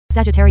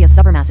Sagittarius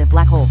supermassive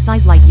black hole,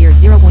 size light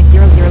years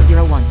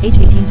 0.0001, H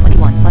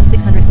 1821 plus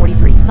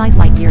 643, size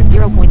light years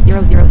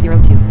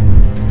 0.0002.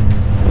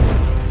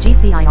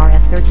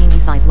 GCIRS 13e,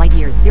 size light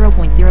years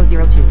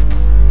 0.002.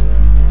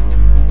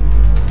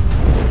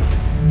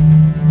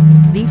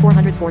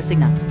 V404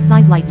 Cygni,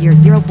 size light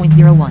years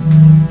 0.01.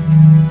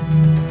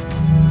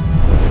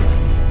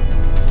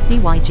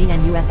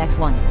 CYGNUS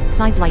X1,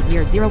 size light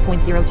years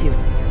 0.02.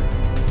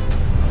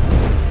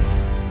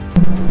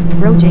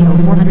 Bro JO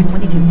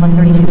 422 plus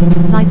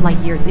 32, size light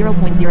years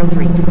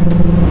 0.03.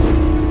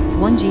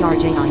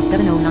 1GRJI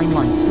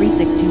 7091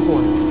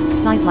 3624,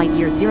 size light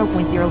years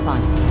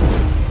 0.05.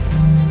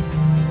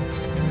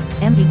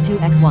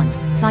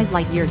 M82X1, size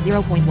light years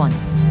 0.1.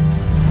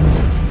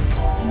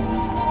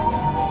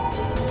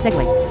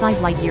 Segway, size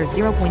light years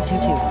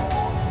 0.22.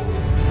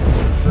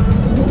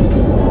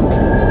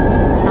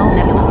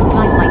 Nebula,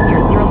 size light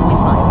years 0.5.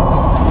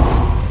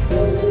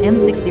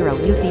 M60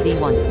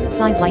 UCD1,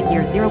 size light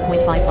years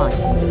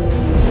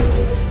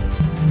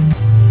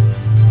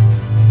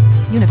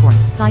 0.55. Unicorn,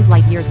 size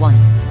light years 1.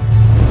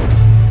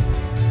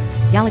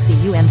 Galaxy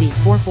UMD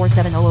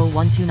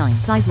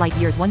 447000129, size light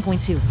years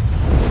 1.2.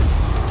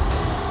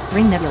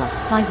 Ring Nebula,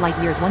 size light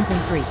years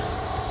 1.3.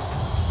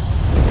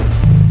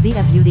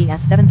 ZFUDS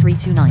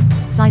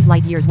 7329, size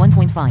light years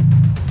 1.5.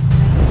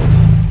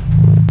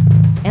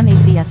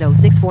 MACSO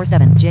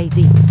 647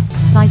 JD,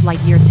 size light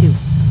years 2.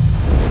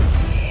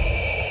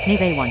 Nave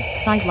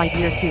A1, size light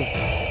years 2.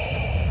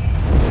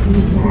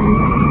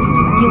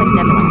 Helix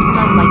Nebula,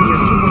 size light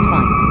years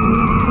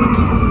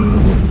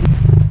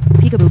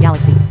 2.5. Peekaboo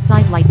Galaxy,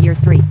 size light years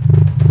 3.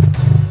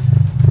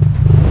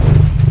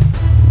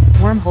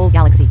 Wormhole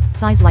Galaxy,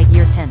 size light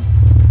years 10.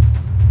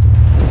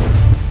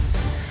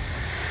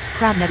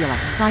 Crab Nebula,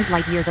 size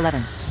light years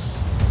 11.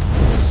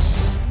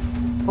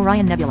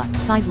 Orion Nebula,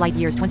 size light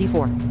years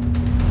 24.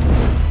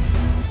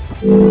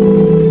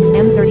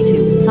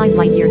 M32, size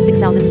light years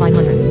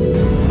 6500.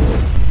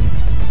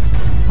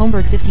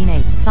 Holmberg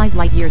 15A, size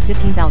light years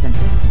 15,000.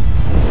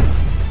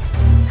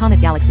 Comet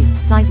Galaxy,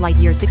 size light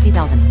years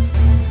 60,000.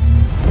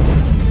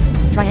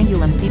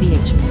 Triangulum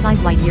CBH,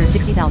 size light years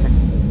 60,000.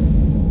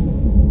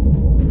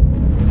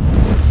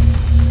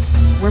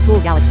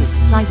 Whirlpool Galaxy,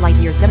 size light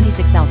years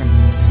 76,000.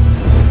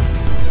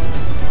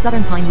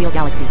 Southern Pinewheel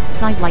Galaxy,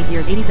 size light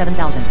years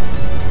 87,000.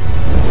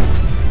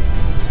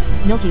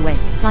 Milky Way,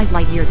 size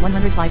light years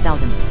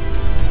 105,000.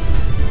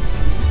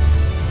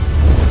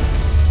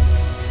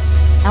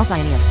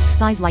 Alcyonius,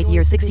 size light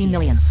years 16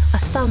 million. A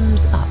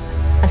thumbs up,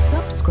 a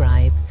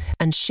subscribe,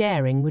 and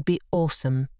sharing would be awesome.